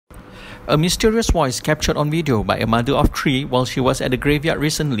A mysterious voice captured on video by a mother of three while she was at the graveyard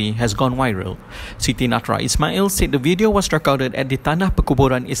recently has gone viral. Siti Natrah Ismail said the video was recorded at the Tanah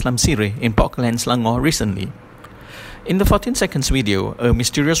Perkuburan Islam Sireh in Port Klang, Selangor recently. In the 14 seconds video, a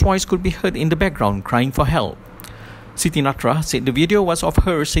mysterious voice could be heard in the background crying for help. Siti Natrah said the video was of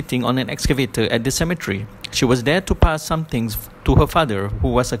her sitting on an excavator at the cemetery. She was there to pass some things to her father, who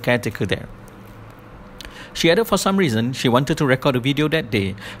was a caretaker there. She added for some reason she wanted to record a video that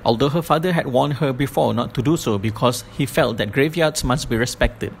day, although her father had warned her before not to do so because he felt that graveyards must be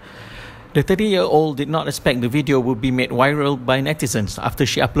respected. The 30-year-old did not expect the video would be made viral by netizens after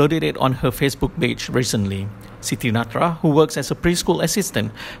she uploaded it on her Facebook page recently. Siti Natrah, who works as a preschool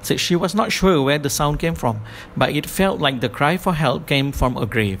assistant, said she was not sure where the sound came from, but it felt like the cry for help came from a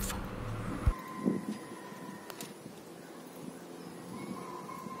grave.